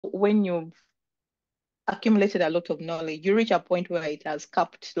when you've accumulated a lot of knowledge, you reach a point where it has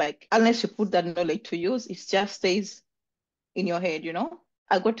capped. Like, unless you put that knowledge to use, it just stays in your head, you know?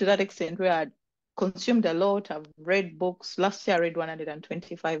 I got to that extent where I consumed a lot. I've read books. Last year, I read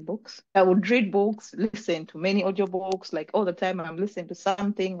 125 books. I would read books, listen to many audiobooks, like all the time. I'm listening to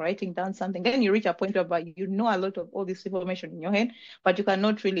something, writing down something. Then you reach a point where you know a lot of all this information in your head, but you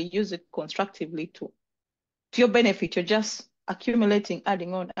cannot really use it constructively to your benefit. You're just accumulating,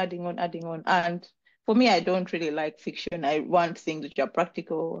 adding on, adding on, adding on. And for me, I don't really like fiction. I want things which are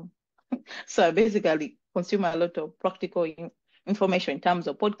practical. So I basically consume a lot of practical information in terms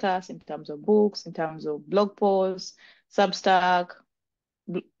of podcasts, in terms of books, in terms of blog posts, Substack.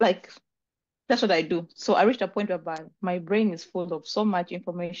 Like, that's what I do. So I reached a point where my brain is full of so much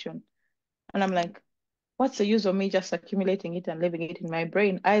information. And I'm like, what's the use of me just accumulating it and leaving it in my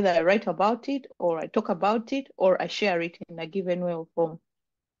brain? Either I write about it, or I talk about it, or I share it in a given way or form.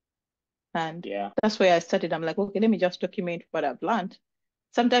 And Yeah. that's where I started. I'm like, okay, let me just document what I've learned.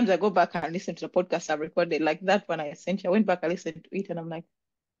 Sometimes I go back and listen to the podcast I've recorded, like that one I sent you. I went back, I listened to it, and I'm like,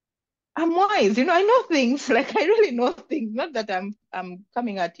 I'm wise, I know things. Like, I really know things. Not that I'm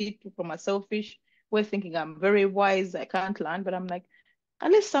coming at it from a selfish way, thinking I'm very wise, I can't learn, but I'm like,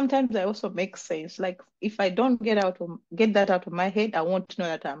 at least sometimes I also make sense. Like, if I don't get that out of my head, I won't know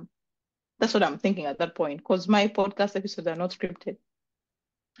that that's what I'm thinking at that point. Because my podcast episodes are not scripted.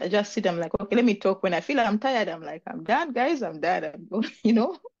 I just sit, I'm like, okay, let me talk. When I feel I'm tired, I'm like, I'm done, guys, I'm done. I'm going,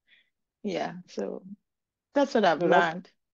 Yeah. So that's what I've No, that's learned.